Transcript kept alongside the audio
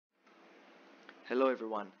Hello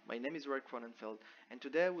everyone, my name is Roy Cronenfeld and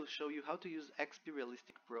today I will show you how to use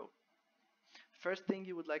XPRealistic Pro. First thing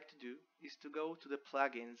you would like to do is to go to the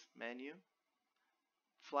plugins menu,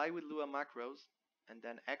 fly with Lua macros, and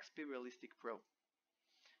then XPRealistic Pro.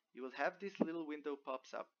 You will have this little window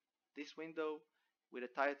pops up. This window with a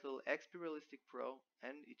title XPRealistic Pro,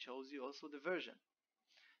 and it shows you also the version.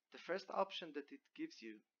 The first option that it gives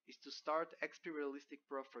you is to start XPRealistic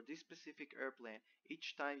Pro for this specific airplane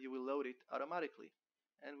each time you will load it automatically.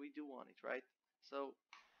 And we do want it, right? So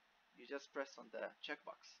you just press on the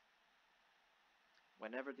checkbox.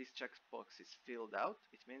 Whenever this checkbox is filled out,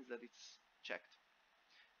 it means that it's checked.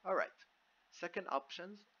 Alright, second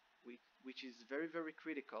option, which is very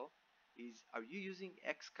critical, is are you using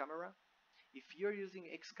X camera? If you're using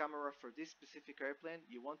X camera for this specific airplane,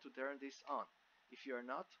 you want to turn this on. If you are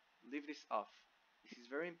not, leave this off. This is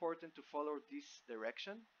very important to follow this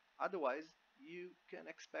direction, otherwise you can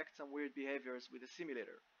expect some weird behaviors with the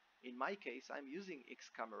simulator. In my case, I'm using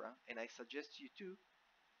X camera and I suggest you too,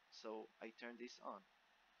 so I turn this on.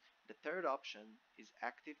 The third option is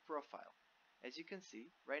active profile. As you can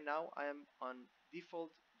see, right now I am on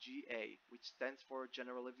default GA, which stands for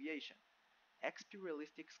general aviation.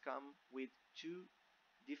 XPRealistics come with two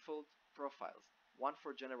default profiles, one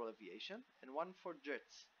for general aviation and one for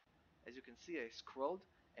jets. As you can see, I scrolled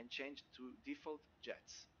and changed to default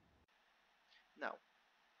jets. Now,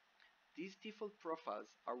 these default profiles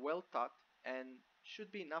are well thought and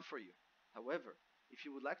should be enough for you. However, if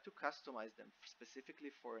you would like to customize them specifically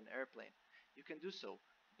for an airplane, you can do so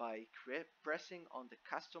by pressing on the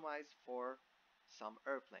customize for some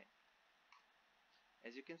airplane.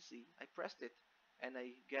 As you can see, I pressed it and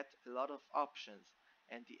I get a lot of options,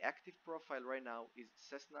 and the active profile right now is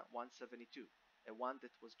Cessna 172, a one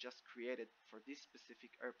that was just created for this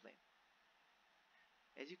specific airplane.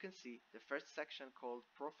 As you can see, the first section called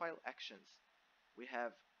Profile Actions, we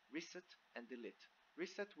have Reset and Delete.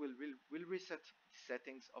 Reset will reset the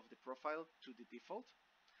settings of the profile to the default,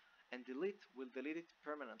 and Delete will delete it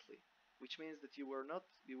permanently, which means that you will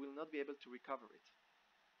not be able to recover it.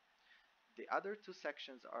 The other two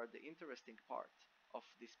sections are the interesting part of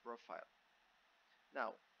this profile.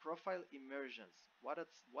 Now, profile immersions. What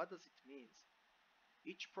does it mean?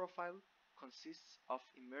 Each profile consists of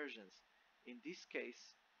immersions. In this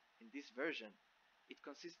case, in this version, it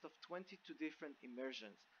consists of 22 different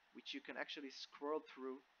immersions, which you can actually scroll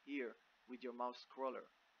through here with your mouse scroller.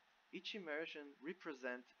 Each immersion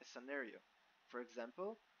represents a scenario. For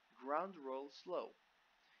example, ground roll slow.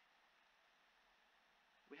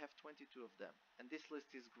 We have 22 of them, and this list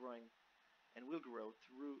is growing and will grow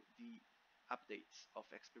through the updates of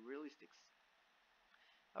XPRealistics.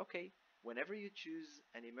 Okay, whenever you choose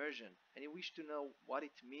an immersion and you wish to know what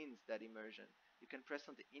it means, that immersion, you can press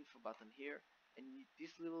on the info button here, and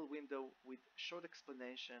this little window with short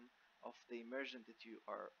explanation of the immersion that you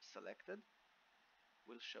are selected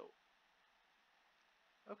will show.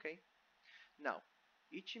 Okay, now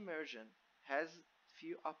each immersion has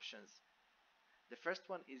few options. The first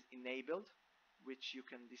one is enabled, which you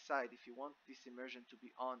can decide if you want this immersion to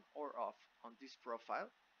be on or off on this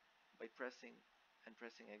profile by pressing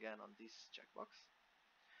again on this checkbox.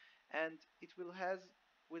 And we will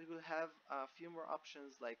have a few more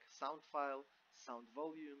options like sound file, sound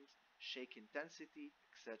volumes, shake intensity,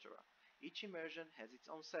 etc. Each immersion has its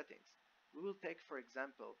own settings. We will take, for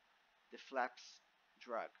example, the flaps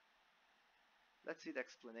drag. Let's see the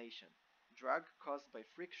explanation. Drag caused by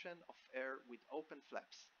friction of air with open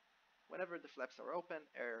flaps. Whenever the flaps are open,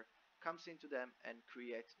 air comes into them and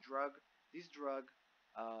creates drag. This drag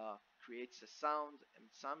creates a sound and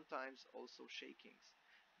sometimes also shakings.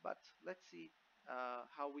 But let's see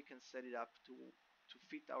how we can set it up to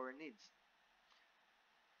fit our needs.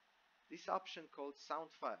 This option called sound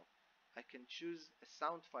file. I can choose a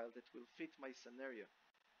sound file that will fit my scenario.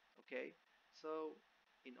 Okay, so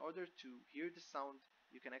in order to hear the sound,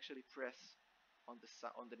 you can actually press on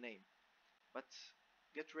the name. But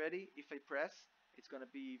get ready, if I press, it's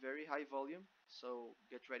gonna be very high volume, so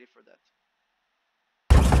get ready for that.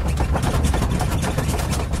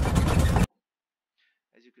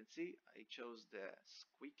 As you can see, I chose the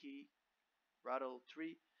squeaky rattle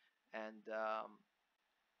tree, and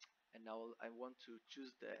now I want to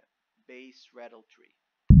choose the bass rattle tree.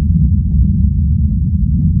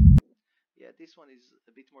 Yeah, this one is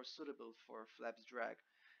a bit more suitable for flaps drag.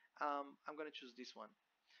 I'm gonna choose this one.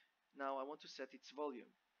 Now I want to set its volume.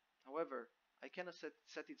 However, I cannot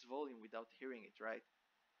set its volume without hearing it, right?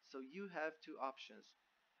 So you have two options.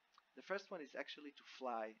 The first one is actually to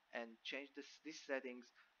fly and change these settings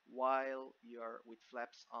while you're with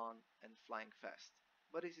flaps on and flying fast.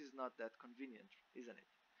 But this is not that convenient, isn't it?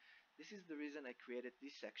 This is the reason I created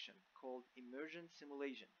this section called Immersion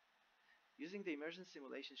Simulation. Using the Immersion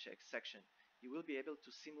Simulation section, you will be able to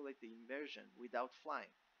simulate the immersion without flying.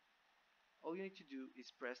 All you need to do is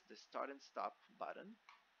press the Start and Stop button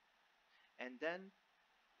and then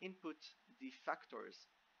input the factors.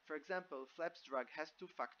 For example, flaps drag has two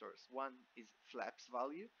factors. One is flaps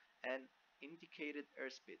value and indicated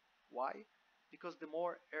airspeed. Why? Because the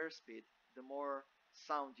more airspeed, the more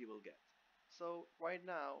sound you will get. So right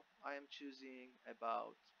now I am choosing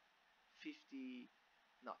about 50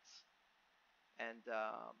 knots, and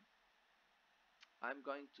I'm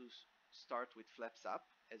going to start with flaps up,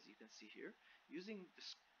 as you can see here. Using the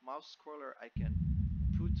mouse scroller, I can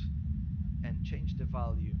put and change the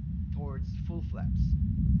value towards full flaps.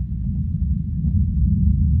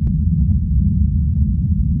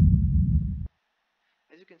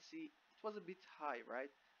 As you can see, it was a bit high,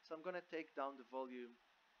 right? So I'm gonna take down the volume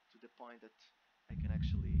to the point that I can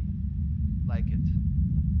actually like it.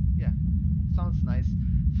 Yeah, sounds nice.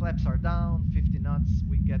 Flaps are down, 50 knots,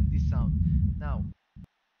 we get this sound. Now,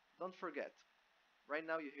 don't forget, right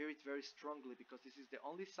now you hear it very strongly because this is the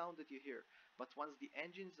only sound that you hear. But once the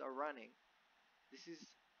engines are running, this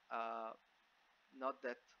is uh, not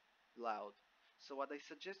that loud. So what I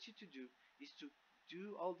suggest you to do is to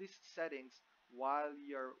do all these settings while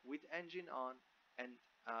you're with engine on and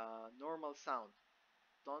normal sound.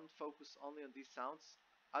 Don't focus only on these sounds,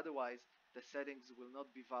 otherwise the settings will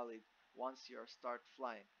not be valid once you start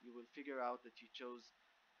flying. You will figure out that you chose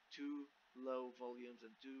too low volumes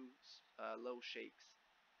and too low shakes.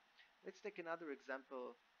 Let's take another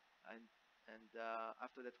example, and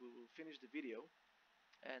after that we will finish the video.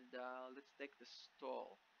 And let's take the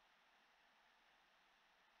stall.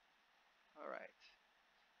 All right.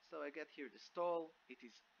 So I get here the stall. It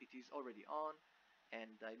is already on,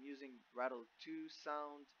 and I'm using Rattle 2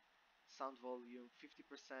 sound volume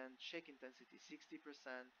 50%, shake intensity 60%,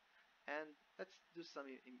 and let's do some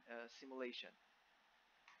simulation.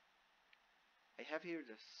 I have here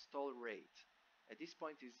the stall rate. At this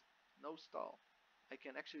point is no stall. I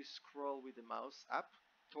can actually scroll with the mouse up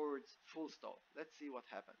towards full stall. Let's see what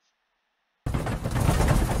happens.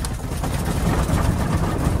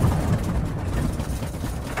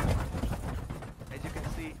 As you can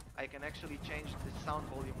see, I can actually change the sound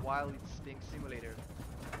volume while it's being simulated.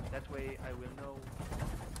 That way I will know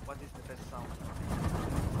what is the best sound volume.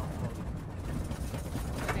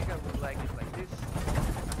 I think I would like it like this.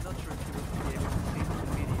 I'm not sure if you will be able to see it in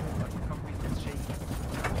the video, but the cockpit is shaking.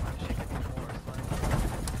 I want to shake a bit more, so I'm going to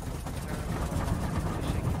turn on the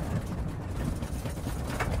shake intensity.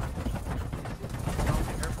 This is how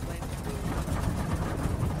the airplane will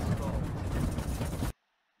install.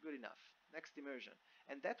 Good enough. Next immersion.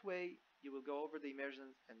 And that way you will go over the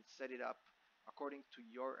immersions and set it up according to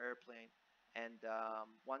your airplane. And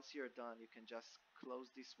once you're done, you can just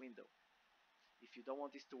close this window. If you don't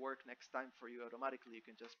want this to work next time for you automatically, you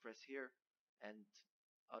can just press here and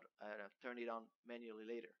turn it on manually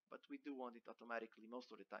later. But we do want it automatically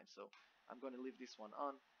most of the time, so I'm going to leave this one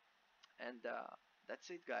on. And that's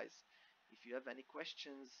it, guys. If you have any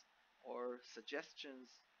questions or suggestions,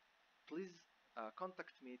 please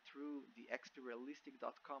contact me through the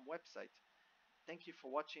XPRealistic.com website. Thank you for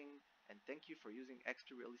watching, and thank you for using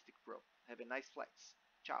XPRealistic Pro. Have a nice flights.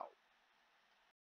 Ciao.